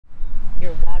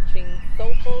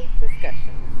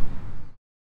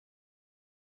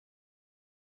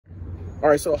All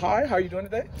right, so hi, how are you doing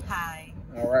today? Hi.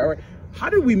 All right. How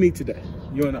did we meet today,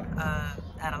 you and I?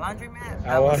 At a laundromat.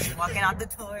 I was walking out the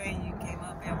door and you came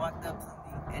up and walked up to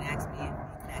me and asked me if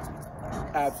you could ask me some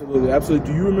questions. Absolutely, absolutely.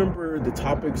 Do you remember the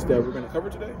topics that we're going to cover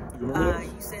today? Do you remember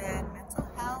those? You said mental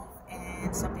health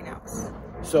and something else.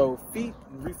 So feet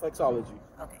and reflexology.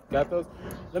 Okay. Got those?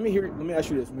 Let me ask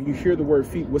you this. When you hear the word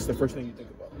feet, what's the first thing you think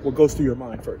about? What goes through your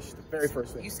mind first? The very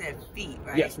first thing. You said feet,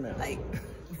 right? Yes, ma'am. Like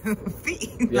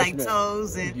feet, yes, like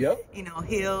toes and you know,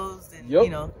 heels and you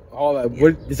know all that.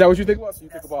 What, is that what you think about? So you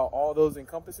think about all those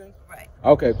encompassing? Right.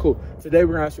 Okay, cool. Today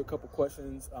we're gonna ask you a couple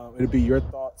questions. It'll be your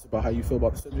thoughts about how you feel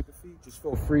about the subject of feet. Just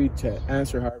feel free to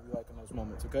answer however you like in those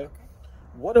moments. Okay.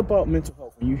 What about mental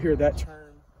health? When you hear that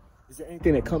term, is there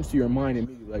anything that comes to your mind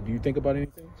immediately? Like, do you think about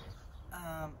anything?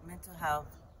 Mental health,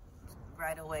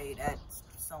 right away. That's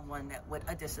someone that with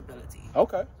a disability.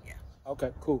 Okay. Yeah.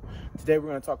 Okay, cool. Today we're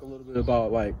going to talk a little bit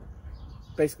about like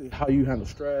basically how you handle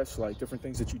stress, like different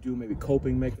things that you do, maybe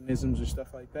coping mechanisms or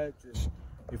stuff like that. Just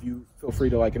if you feel free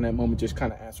to like in that moment, just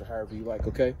kind of answer however you like,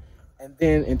 okay? And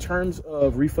then in terms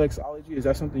of reflexology, is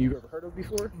that something you've ever heard of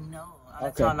before? No.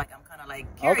 That's why I'm kind of like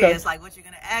curious, okay. like what you're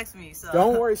going to ask me. So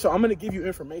don't worry. So I'm going to give you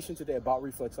information today about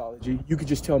reflexology. You could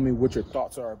just tell me what your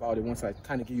thoughts are about it once I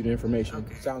kind of give you the information.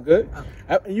 Okay. Sound good?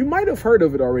 Okay. You might have heard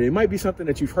of it already. It might be something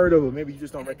that you've heard of, but maybe you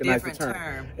just don't recognize the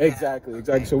term. Exactly,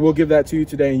 exactly. Okay. So we'll give that to you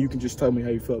today, and you can just tell me how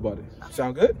you feel about it. Okay.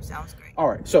 Sound good? Sounds great. All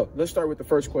right. So let's start with the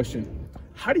first question.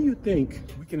 How do you think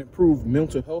we can improve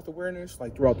mental health awareness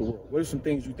like throughout the world? What are some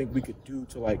things you think we could do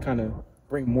to like kind of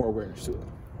bring more awareness to it?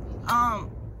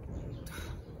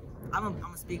 I'm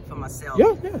gonna speak for myself.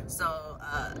 Yeah. So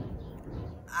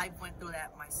I went through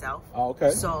that myself. Oh,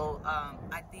 okay. So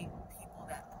I think people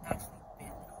that actually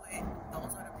been through it,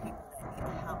 those are the people that need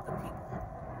to help the people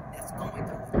that's going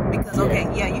through it. Because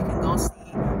you can go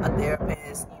see a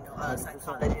therapist, you know, a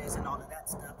psychologist and all of that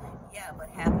stuff. Yeah, but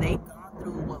have they gone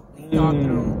through what we've gone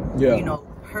through, you know,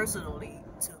 personally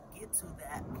to get to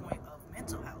that point of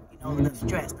mental health? You know, the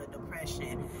stress, the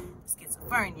depression,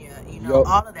 schizophrenia, you know,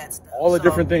 all of that stuff. All the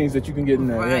different things that you can get in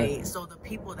there. Right. Yeah. So the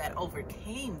people that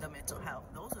overcame the mental health,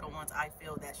 those are the ones I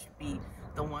feel that should be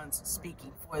the ones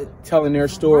speaking for telling their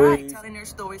stories. Right, telling their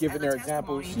stories, giving their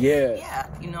examples. Yeah,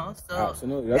 you know, so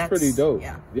absolutely. That's pretty dope.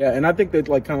 Yeah, and I think that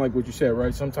like kind of like what you said,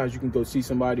 right? Sometimes you can go see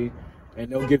somebody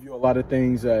and they'll give you a lot of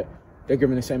things that they're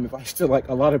giving the same advice to like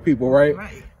a lot of people, right?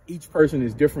 Right. Each person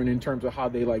is different in terms of how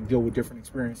they like deal with different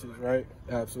experiences, right?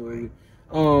 Absolutely.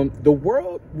 The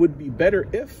world would be better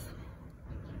if,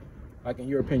 like in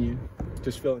your opinion,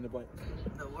 just fill in the blank.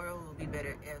 The world would be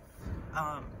better if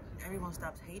everyone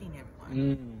stops hating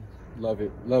everyone. Love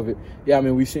it, love it. Yeah, I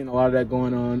mean, we've seen a lot of that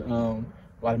going on.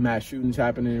 A lot of mass shootings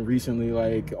happening recently,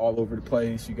 like all over the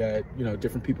place. You got, you know,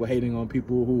 different people hating on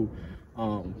people who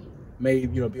may,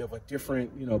 you know, be of a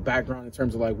different, you know, background in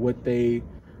terms of like what they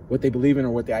believe in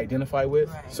or what they identify with.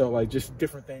 Right. So like just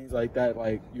different things like that.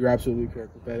 Like you're absolutely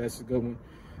correct with that. That's a good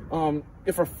one.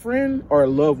 If a friend or a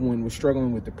loved one was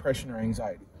struggling with depression or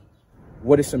anxiety,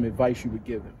 what is some advice you would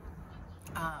give them?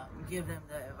 Give them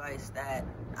the advice that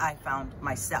I found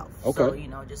myself. Okay. So, you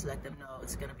know, just let them know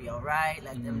it's going to be all right.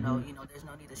 Let them know, you know, there's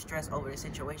no need to stress over the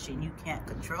situation you can't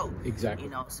control. Exactly.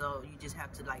 You know, so you just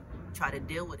have to like try to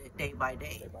deal with it day by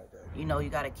day. You know, you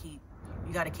got to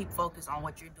keep focused on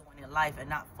what you're doing in life and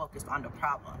not focused on the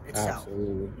problem itself.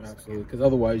 Absolutely, absolutely. Because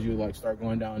otherwise you like start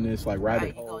going down this like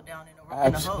rabbit hole. You go down in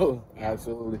a hole.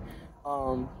 Absolutely.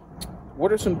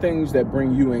 What are some things that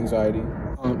bring you anxiety?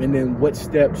 And then what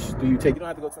steps do you take? You don't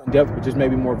have to go too in depth, but just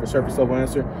maybe more of a surface level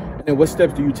answer. And then what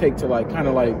steps do you take to like kind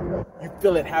of like you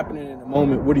feel it happening in the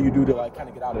moment? What do you do to like kind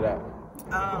of get out of that?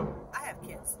 I have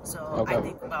kids, so I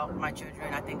think about my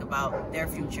children. I think about their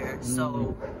future.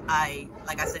 So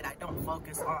like I said, I don't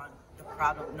focus on the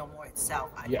problem no more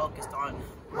itself. I focused on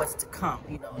what's to come,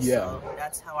 you know. So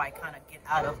that's how I kind of get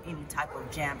out of any type of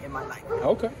jam in my life.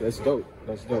 Okay, that's dope.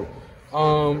 That's dope.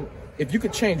 If you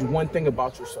could change one thing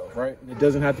about yourself, right? It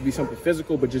doesn't have to be something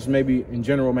physical, but just maybe in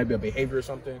general, maybe a behavior or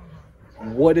something.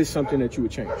 What is something that you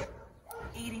would change?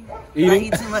 Eating. Eating? I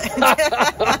eat too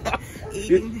much.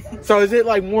 Eating. So is it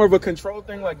like more of a control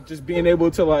thing, like just being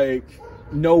able to like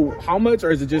know how much,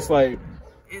 or is it just like?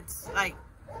 It's like,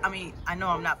 I mean, I know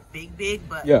I'm not big,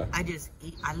 but I just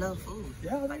eat. I love food.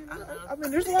 Yeah, I mean,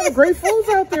 there's a lot of great foods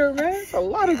out there, man. It's a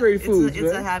lot of great foods.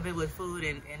 It's a habit with food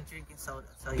and drinking soda.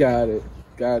 So,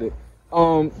 Got it.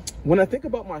 When I think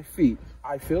about my feet,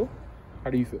 I feel. How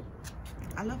do you feel?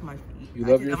 I love my feet. You love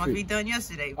your feet? I got my feet done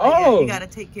yesterday. But oh. Yeah, you got to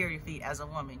take care of your feet. As a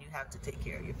woman, you have to take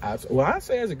care of your feet. Well, I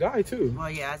say as a guy, too. Well,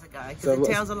 yeah, as a guy. Because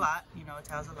it tells a lot. You know, it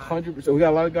tells a lot. 100%. We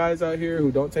got a lot of guys out here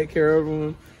who don't take care of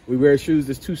them. We wear shoes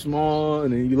that's too small,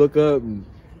 and then you look up and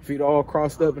feet all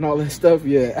crossed up and all that stuff.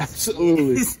 Yeah,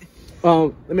 absolutely.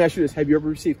 Let me ask you this. Have you ever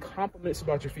received compliments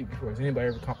about your feet before? Has anybody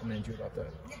ever complimented you about that?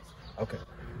 Yes. Okay.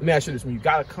 Let me ask you this. When you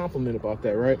got a compliment about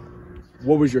that, right?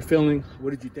 What was your feeling? What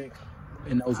did you think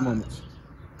in those moments?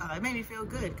 It made me feel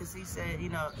good because he said, you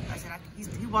know, I said,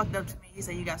 he walked up to me. He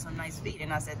said, you got some nice feet.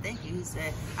 And I said, thank you. He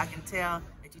said, I can tell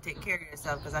that you take care of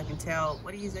yourself because I can tell,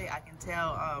 what do you say? I can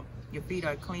tell your feet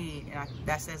are clean. And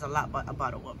that says a lot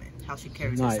about a woman, how she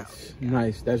carries herself. Yeah.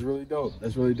 Nice. That's really dope.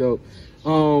 That's really dope.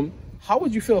 How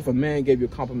would you feel if a man gave you a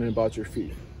compliment about your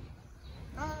feet?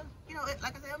 You know,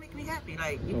 like I said, it'll make me happy.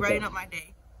 Like, you brighten up my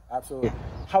day. Absolutely. Yeah.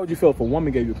 How would you feel if a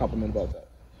woman gave you a compliment about that?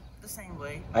 The same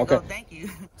way. Like, okay. Oh, thank you.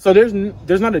 So there's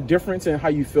not a difference in how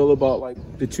you feel about like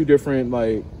the two different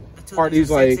like parties.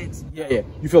 Like yeah,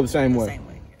 you feel the same way. Same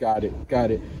way. Got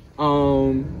it.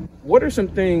 What are some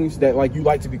things that like you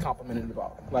like to be complimented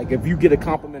about? Like if you get a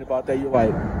compliment about that, you're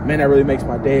like, man, that really makes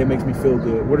my day. It makes me feel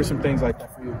good. What are some things like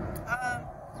that for you? I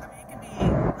mean, it can be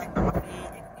like my feet.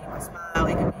 It can be my smile.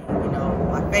 It can be, you know,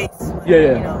 my face.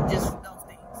 Yeah. You know, just those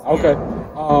things. Okay.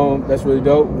 Yeah. That's really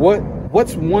dope.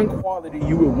 What's one quality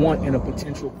you would want in a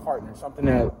potential partner? Something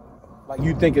that like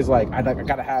you think is like, I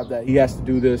gotta have that. He has to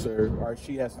do this or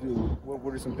she has to do.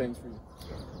 What are some things for you?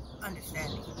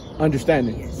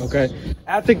 Understanding. Yes. Okay.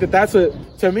 I think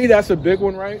to me that's a big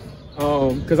one, right?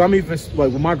 Because I'm even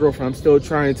like with my girlfriend, I'm still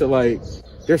trying to like.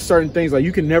 There's certain things like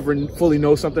you can never fully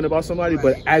know something about somebody,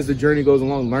 right. But as the journey goes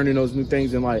along, learning those new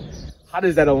things and like, how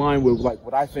does that align with like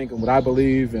what I think and what I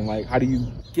believe and like how do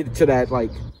you get to that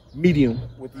like medium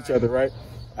with each other, right?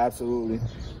 Absolutely.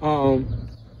 How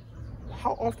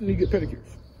often do you get pedicures?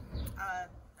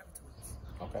 Every 2 weeks.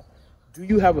 Okay. Do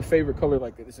you have a favorite color,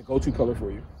 like it's a go-to color for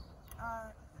you?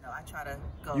 No, I try to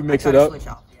go. You mix it up? Switch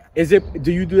off, yeah.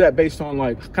 Do you do that based on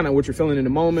like kind of what you're feeling in the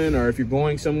moment or if you're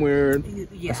going somewhere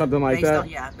or something like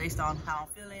that? Based on how I'm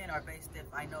feeling or based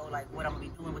if I know like what I'm gonna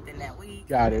be doing within that week.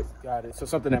 Got it. So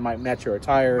something that might match your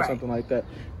attire or something like that.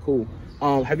 Cool.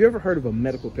 Have you ever heard of a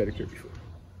medical pedicure before?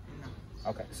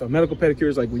 Okay, so medical pedicure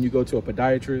is like when you go to a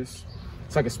podiatrist.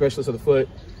 It's like a specialist of the foot.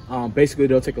 Basically,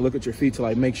 they'll take a look at your feet to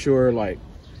like make sure like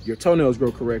your toenails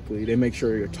grow correctly. They make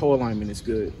sure your toe alignment is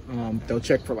good. They'll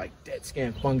check for like dead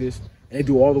skin, fungus, and they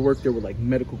do all the work there with like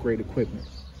medical grade equipment.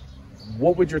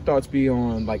 What would your thoughts be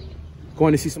on like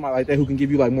going to see somebody like that who can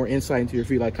give you like more insight into your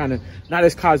feet, like kind of not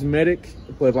as cosmetic,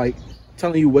 but like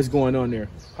telling you what's going on there?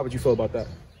 How would you feel about that?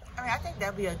 I mean, I think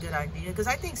that'd be a good idea because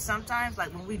I think sometimes,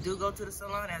 like when we do go to the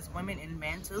salon as women and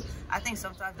men too, I think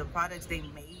sometimes the products they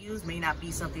may use may not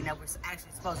be something that we're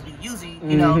actually supposed to be using,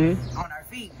 you know, on our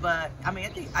feet. But I mean,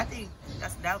 I think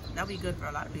that'd be good for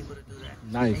a lot of people to do that.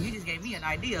 Nice. And you just gave me an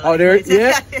idea. Oh, there,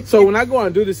 yeah. So when I go out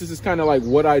and do this, this is kind of like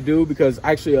what I do because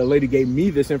actually a lady gave me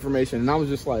this information and I was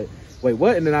just like, wait,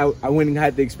 what? And then I went and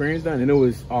had the experience done and it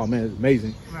was, oh man, it's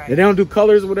amazing. Right. And they don't do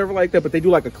colors or whatever like that, but they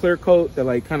do like a clear coat that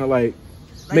like kind of like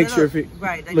make sure if it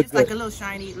just like a little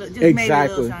shiny, just made it a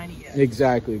little shiny. Yeah.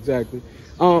 Exactly.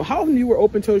 How often you wear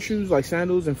open toe shoes like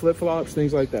sandals and flip flops,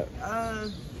 things like that?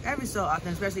 Every so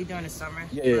often, especially during the summer.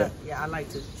 Yeah. I like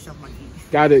to show my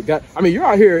feet. Got it. I mean, you're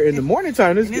out here in the morning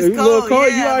time. It's a little cold.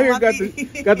 Yeah, you out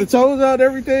here got the toes out,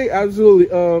 everything. Absolutely.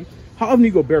 How often do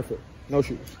you go barefoot? No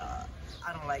shoes.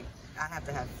 I don't like. I have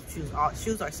to have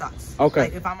shoes or socks. Okay.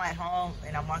 Like if I'm at home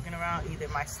and I'm walking around, either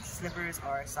my slippers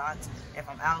or socks. If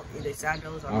I'm out, either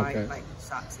sandals or my like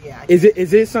socks. Yeah. Is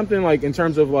it something like in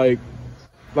terms of like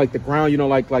the ground? You know,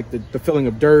 like the feeling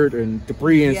of dirt and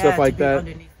debris and stuff like that.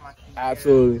 Underneath my feet.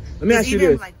 Absolutely. Let me ask you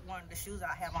this. Like one of the shoes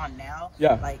I have on now.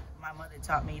 Yeah. Like my mother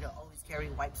taught me to always carry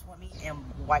wipes with me and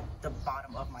wipe the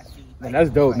bottom of my feet. Man, that's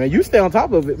dope, man. You stay on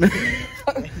top of it, man.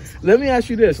 Let me ask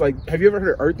you this. Like, have you ever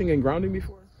heard of earthing and grounding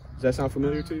before? Does that sound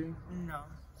familiar to you? No.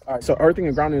 All right, so earthing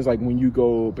and grounding is like when you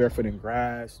go barefoot in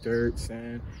grass, dirt,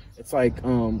 sand. It's like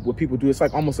what people do. It's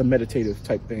like almost a meditative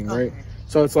type thing, right?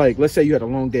 So it's like, let's say you had a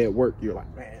long day at work. You're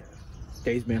like, man,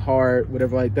 day's been hard,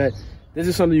 whatever like that. This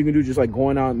is something you can do just like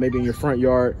going out maybe in your front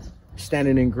yard,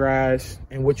 standing in grass.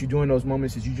 And what you do in those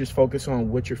moments is you just focus on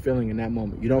what you're feeling in that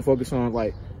moment. You don't focus on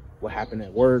like what happened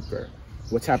at work or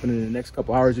what's happening in the next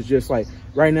couple hours. It's just like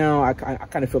right now I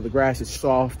kind of feel the grass is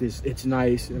soft, it's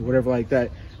nice and whatever like that,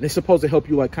 and it's supposed to help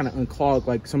you like kind of unclog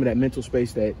like some of that mental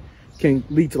space that can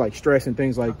lead to like stress and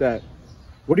things like that.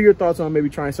 What are your thoughts on maybe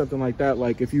trying something like that,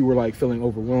 like if you were like feeling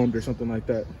overwhelmed or something like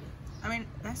that? I mean,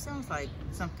 that sounds like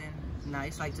something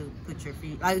nice, like to put your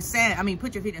feet, like sand. I mean,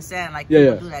 put your feet in sand, like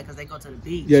Yeah, people do that because they go to the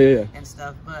beach. And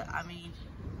stuff. But I mean,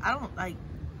 I don't like.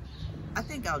 I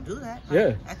think I'll do that.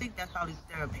 Like, I think that's probably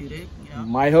therapeutic. You know,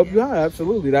 might help you out.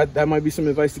 Absolutely. That might be some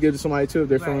advice to give to somebody too if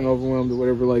they're feeling overwhelmed or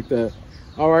whatever like that.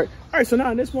 All right. So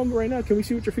now in this moment right now, can we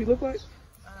see what your feet look like?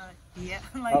 Yeah.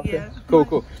 Like yeah.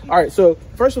 Cool. All right. So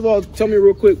first of all, tell me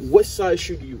real quick, what size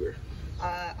shoe do you wear?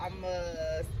 I'm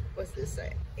what's this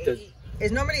say? 8.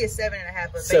 It's normally a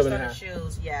 7.5, but based on the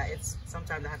shoes, yeah, it's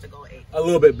sometimes I have to go 8. A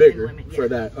little bit bigger for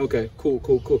that. Okay, cool.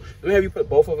 Let me have you put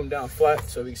both of them down flat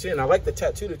so we can see. And I like the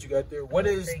tattoo that you got there. What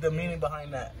is the meaning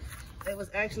behind that? It was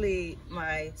actually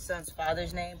my son's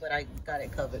father's name, but I got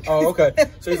it covered. Oh, okay.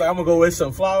 So he's like, I'm gonna go with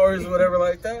some flowers or whatever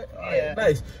like that. All right,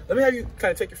 nice. Let me have you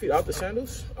kind of take your feet out the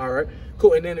sandals. All right,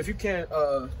 cool. And then if you can,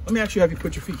 let me actually have you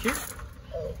put your feet here.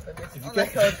 Oh,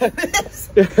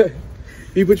 if you can.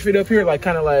 You put your feet up here, like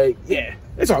kind of like, yeah,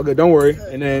 it's all good, don't worry.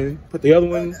 And then put the other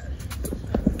one.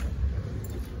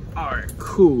 All right,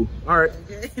 cool. All right.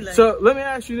 So let me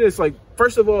ask you this, like,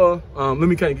 first of all, let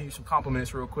me kind of give you some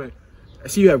compliments real quick. I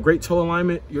see you have great toe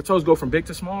alignment. Your toes go from big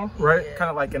to small, right? Kind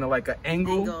of like in an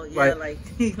angle. Yeah, like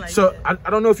so I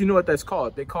don't know if you know what that's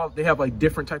called. They have like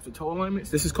different types of toe alignments.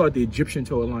 This is called the Egyptian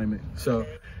toe alignment. So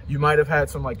you might have had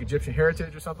some like Egyptian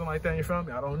heritage or something like that in your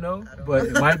family. I don't know, but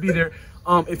it might be there.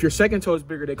 If your second toe is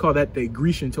bigger, they call that the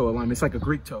Grecian toe alignment. It's like a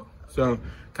Greek toe. So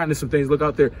kind of some things look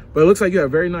out there. But it looks like you have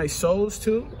very nice soles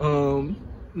too.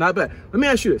 Not bad. Let me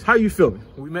ask you this. How are you feeling?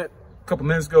 We met a couple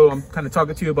minutes ago. I'm kind of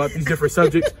talking to you about these different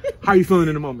subjects. How are you feeling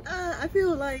in the moment? I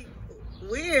feel like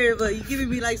weird, but you're giving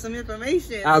me like some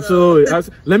information. Absolutely.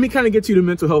 So. Let me kind of get to the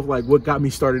mental health, like what got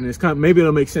me started in this. Maybe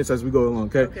it'll make sense as we go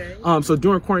along, okay? So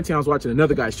during quarantine, I was watching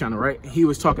another guy's channel, right? He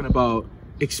was talking about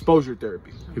exposure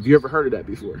therapy. Have you ever heard of that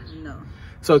before? No.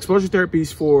 So exposure therapy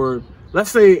is for, let's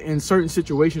say in certain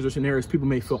situations or scenarios, people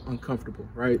may feel uncomfortable,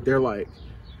 right? They're like,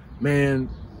 man,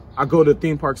 I go to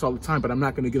theme parks all the time, but I'm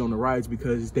not going to get on the rides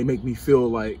because they make me feel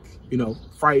like, you know,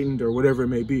 frightened or whatever it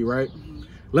may be, right?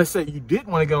 Let's say you did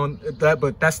want to go on that,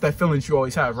 but that's that feeling you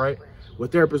always have, right?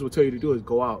 What therapists will tell you to do is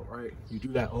go out, right? You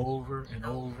do that over and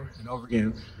over and over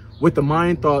again, with the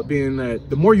mind thought being that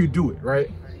the more you do it,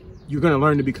 right, you're going to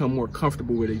learn to become more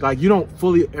comfortable with it. Like, you don't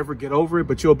fully ever get over it,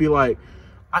 but you'll be like,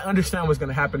 I understand what's going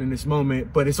to happen in this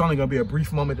moment, but it's only going to be a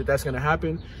brief moment that's going to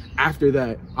happen. After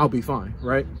that, I'll be fine,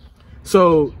 right?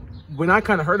 So when I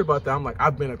kind of heard about that, I'm like,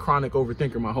 I've been a chronic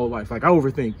overthinker my whole life. Like, I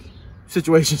overthink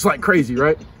situations like crazy,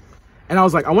 right? And I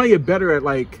was like, I want to get better at,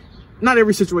 like, not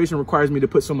every situation requires me to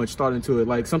put so much thought into it.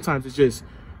 Like, sometimes it's just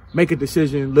make a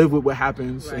decision, live with what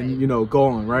happens, and, you know, go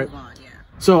on, right?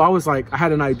 So I was like, I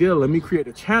had an idea. Let me create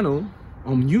a channel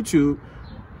on YouTube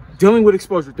dealing with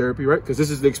exposure therapy, right? Because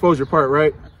this is the exposure part,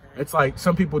 right? It's like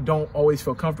some people don't always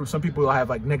feel comfortable. Some people have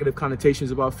like negative connotations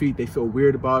about feet. They feel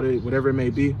weird about it, whatever it may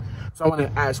be. So I want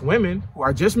to ask women who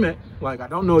I just met, like, I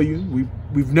don't know you,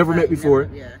 we've never met before.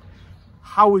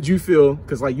 How would you feel?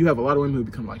 Because like you have a lot of women who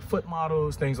become like foot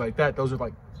models, things like that. Those are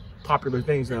like popular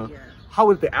things now. How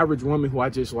would the average woman who I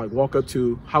just like walk up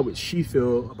to, how would she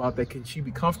feel about that? Can she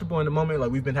be comfortable in the moment?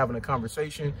 Like, we've been having a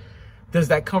conversation. Does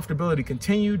that comfortability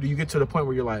continue? Do you get to the point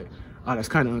where you're like, oh, that's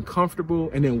kind of uncomfortable?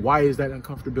 And then why is that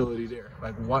uncomfortability there?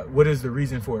 Like, what is the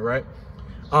reason for it, right?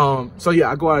 So yeah,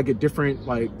 I go out, I get different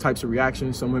like types of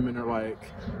reactions. Some women are like,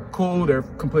 cool, they're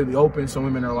completely open. Some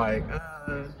women are like,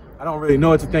 I don't really know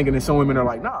what to think. And then some women are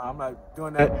like, nah, I'm not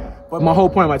doing that. But my whole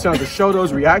point of my channel is to show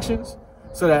those reactions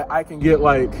so that I can get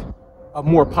like a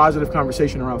more positive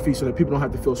conversation around feet so that people don't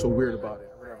have to feel so weird about it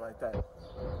or whatever like that.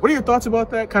 What are your thoughts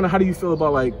about that? Kind of how do you feel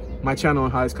about like my channel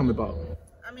and how it's come about?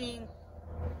 I mean,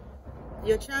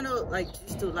 your channel like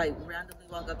used to like randomly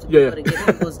walk up to people to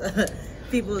get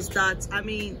people's thoughts. I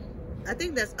mean, I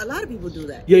think that's a lot of people do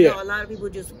that. You know, a lot of people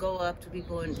just go up to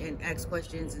people and ask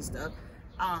questions and stuff.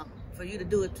 For you to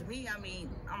do it to me, I mean,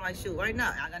 I'm like, shoot, right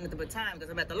now I got nothing but time because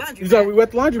I'm at the laundry. Exactly, we're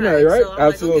at the laundromat, right? So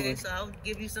absolutely. Like, okay, so I'll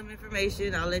give you some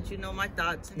information. I'll let you know my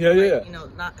thoughts. And like, you know,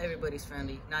 not everybody's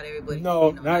friendly. Not everybody. No,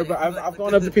 you know, not everybody. I've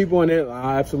gone up to people and they're like,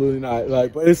 absolutely not.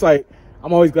 Like, but it's like,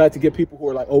 I'm always glad to get people who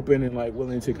are like open and like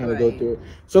willing to kind of go through it.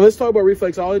 So let's talk about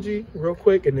reflexology real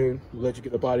quick, and then we'll let you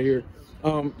get up out of here.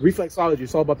 Reflexology,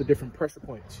 it's all about the different pressure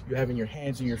points you have in your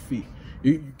hands and your feet.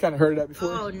 You kind of heard of that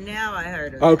before? Oh, now I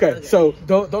heard of it. Okay, so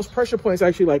those pressure points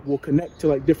actually like will connect to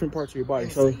like different parts of your body.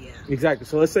 So exactly.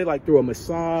 So let's say like through a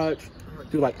massage,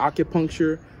 through like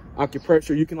acupuncture,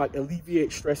 acupressure, you can like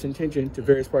alleviate stress and tension to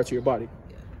various parts of your body.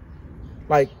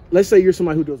 Like, let's say you're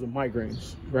somebody who deals with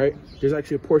migraines, right? There's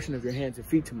actually a portion of your hands and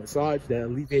feet to massage that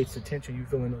alleviates the tension you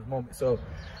feel in those moments. So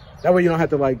that way you don't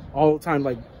have to like all the time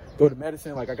like go to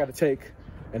medicine. Like, I got to take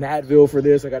an Advil for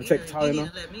this. I got to take the Tylenol. You need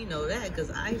to let me know that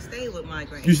because I stay with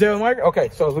migraine. You stay with migraine? Okay,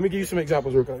 so let me give you some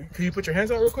examples real quick. Can you put your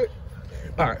hands out real quick?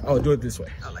 All right, I'll do it this way.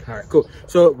 All right, cool.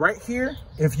 So right here,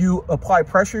 if you apply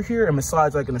pressure here and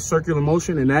massage like in a circular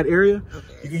motion in that area,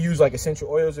 you can use like essential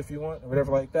oils if you want or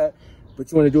whatever like that.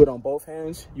 But you want to do it on both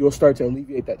hands, you'll start to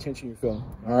alleviate that tension you're feeling.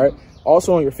 All right.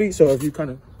 Also on your feet. So if you kind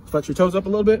of flex your toes up a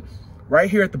little bit, right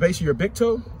here at the base of your big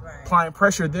toe, applying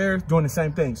pressure there, doing the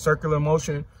same thing, circular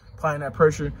motion, applying that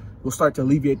pressure will start to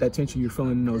alleviate that tension you're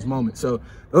feeling in those moments. So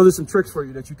those are some tricks for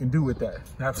you that you can do with that.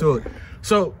 Absolutely.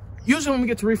 So usually when we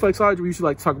get to reflexology, we usually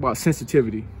like to talk about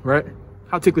sensitivity, right?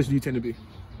 How ticklish do you tend to be?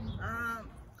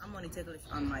 I'm only ticklish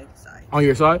on my side. On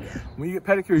your side? Yeah. When you get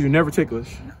pedicures, you're never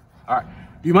ticklish? No. All right.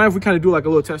 Do you mind if we kind of do like a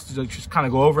little test to just kind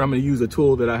of go over? I'm going to use a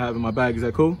tool that I have in my bag. Is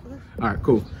that cool? All right,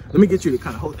 cool. Let me get you to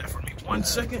kind of hold that for me 1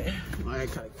 second. All right,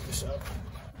 kind of get this up.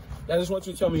 I just want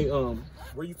you to tell me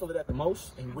where you feel it at the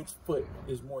most and which foot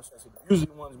is more sensitive.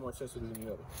 Usually one is more sensitive than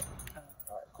the other.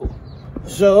 All right, cool.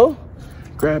 So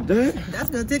grab that. That's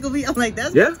gonna tickle me. I'm like,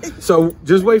 that's yeah. So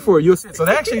just wait for it. You'll see it. So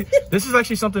they actually, this is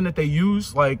actually something that they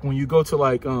use like when you go to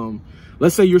like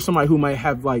let's say you're somebody who might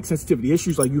have like sensitivity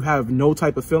issues, like you have no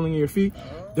type of feeling in your feet.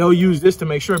 They'll use this to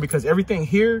make sure because everything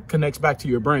here connects back to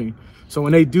your brain. So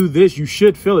when they do this, you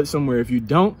should feel it somewhere. If you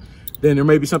don't, then there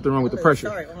may be something wrong with the pressure.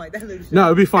 Sorry, I'm like, no,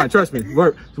 it'll be fine. Trust me.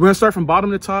 We're gonna start from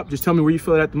bottom to top. Just tell me where you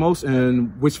feel it at the most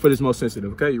and which foot is most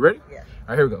sensitive. Okay, you ready? Yeah. All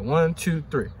right, here we go. 1, 2,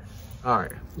 3. All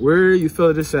right, where you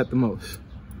feel this at the most?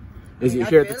 Is it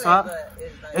here at the top?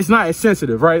 It's not as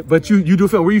sensitive, right? But you do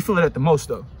feel where you feel it at the most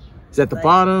though. Is it at the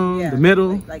bottom, the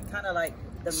middle? Like kind of like.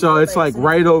 So it's like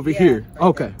right over here. Right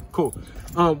okay, there. Cool.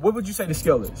 What would you say the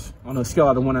scale is on a scale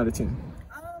out of 1 out of 10?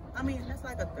 I mean, that's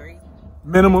like a 3.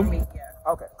 Minimum? I mean,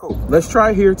 yeah. Okay, cool. Let's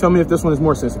try here. Tell me if this one is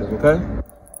more sensitive, okay?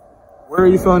 Where are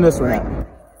you feeling this one at?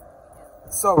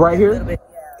 So right here? Bit,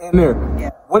 in there. Yeah.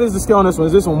 What is the scale on this one?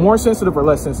 Is this one more sensitive or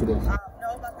less sensitive? No,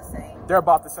 about the same. They're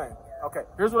about the same. Yeah. Okay,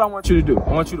 here's what I want you to do.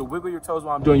 I want you to wiggle your toes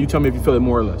while I'm doing. You tell me if you feel it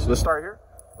more or less. Let's start here.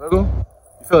 Wiggle.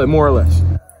 You feel it more or less?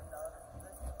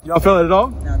 You don't feel it at all?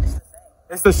 No, it's the same.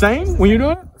 It's the same when you're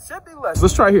doing it? It should be less.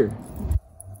 Let's try here.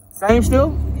 Same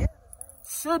still? Yeah.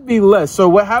 Should be less. So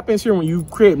what happens here when you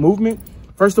create movement,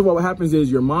 first of all, what happens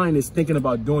is your mind is thinking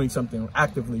about doing something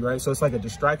actively, right? So it's like a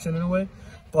distraction in a way.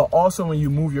 But also when you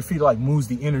move your feet, it like moves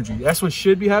the energy. That's what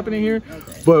should be happening here.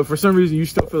 Okay. But for some reason, you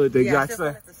still feel it the exact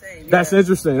same. Yeah. That's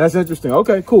interesting. That's interesting.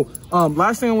 Okay, cool.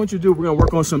 Last thing I want you to do, we're going to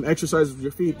work on some exercises with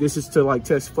your feet. This is to like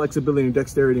test flexibility and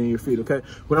dexterity in your feet, okay?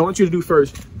 What I want you to do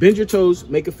first, bend your toes,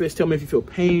 make a fist. Tell me if you feel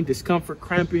pain, discomfort,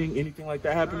 cramping, anything like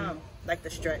that happening. Like the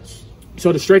stretch.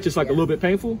 So the stretch is like a little bit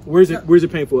painful? Where's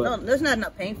it painful at? No, there's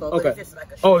not painful, okay. But it's just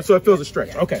like a stretch. So it feels a stretch.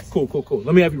 Yeah. Okay, cool.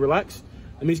 Let me have you relax.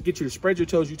 Let me get you to spread your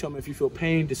toes. You tell me if you feel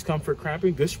pain, discomfort,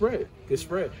 cramping. Good spread.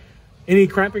 Any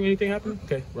cramping, anything happening?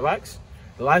 Okay, relax.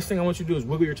 The last thing I want you to do is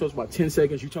wiggle your toes about 10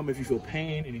 seconds. You tell me if you feel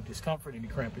pain, any discomfort, any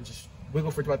cramping. Just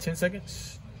wiggle for about 10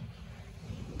 seconds.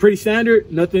 Pretty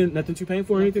standard. Nothing too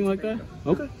painful or anything like that?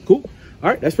 Okay, cool. All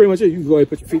right, that's pretty much it. You can go ahead and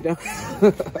put your feet down.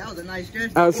 That was a nice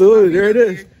stretch. Absolutely, there it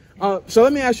is. So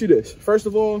let me ask you this. First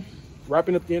of all,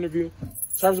 wrapping up the interview,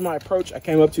 in terms of my approach, I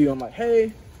came up to you. I'm like,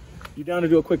 hey, you down to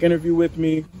do a quick interview with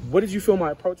me? What did you feel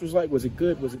my approach was like? Was it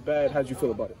good? Was it bad? How did you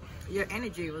feel about it? Your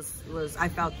energy was I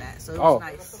felt that. So it was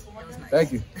nice. It was nice.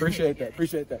 Thank you. Appreciate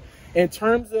that. In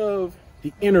terms of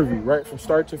the interview, right, from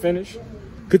start to finish,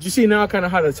 could you see now kind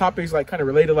of how the topics like kind of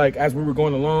related, like as we were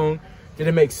going along? Did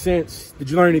it make sense? Did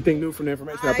you learn anything new from the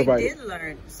information I provided? I did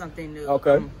learn something new.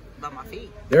 Okay. About my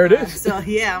feet. There it is. So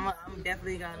yeah, I'm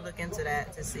definitely gonna look into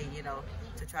that to see,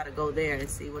 to try to go there and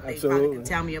see what they probably can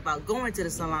tell me about going to the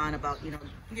salon, about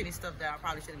getting stuff that I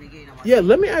probably shouldn't be getting on my feet.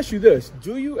 Let me ask you this: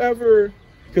 do you ever,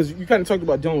 because you kind of talked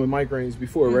about dealing with migraines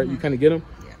before, right? You kind of get them.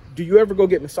 Yeah. Do you ever go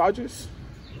get massages?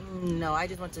 No, I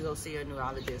just went to go see a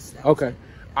neurologist. Okay.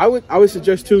 I would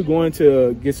suggest too going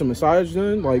to get some massage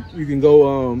done. Like you can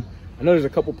go. I know there's a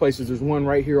couple places. There's one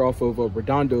right here off of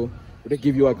Redondo where they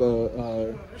give you like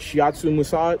a shiatsu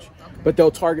massage, but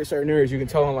they'll target certain areas. You can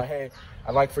tell them like, hey,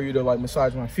 I'd like for you to like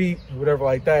massage my feet or whatever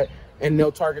like that. And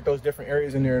they'll target those different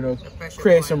areas in there and they'll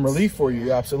create some relief for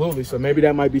you. Absolutely. So maybe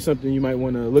that might be something you might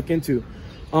want to look into.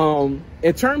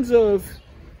 In terms of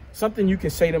something you can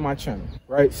say to my channel,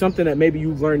 right? Something that maybe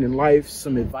you've learned in life,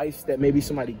 some advice that maybe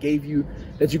somebody gave you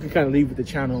that you can kind of leave with the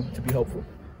channel to be helpful.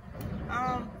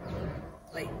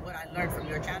 Like what I learned from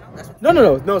your channel? That's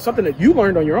what No, something that you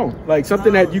learned on your own. Like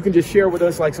something that you can just share with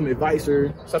us, like some advice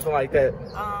or something like that.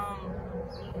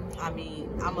 I mean,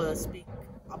 I'm going to speak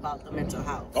about the mental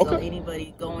health. Okay. So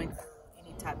anybody going through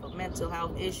any type of mental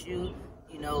health issue,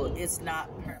 it's not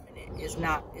permanent. It's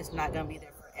not going to be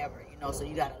there forever. know, so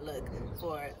you got to look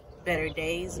for better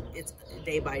days. It's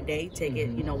day by day. Take it,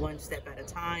 you know, one step at a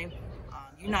time.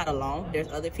 You're not alone. There's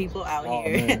other people out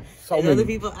here. There's other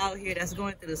people out here that's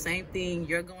going through the same thing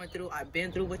you're going through. I've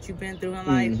been through what you've been through in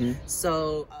life.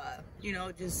 So, you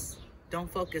know, just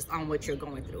don't focus on what you're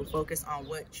going through. Focus on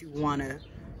what you want to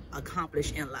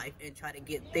accomplish in life and try to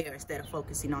get there instead of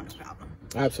focusing on the problem.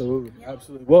 Absolutely.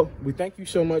 Absolutely. Well, we thank you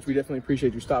so much. We definitely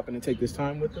appreciate you stopping and take this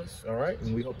time with us. All right.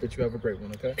 And we hope that you have a great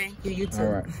one. Okay. Thank you. You too.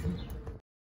 All right.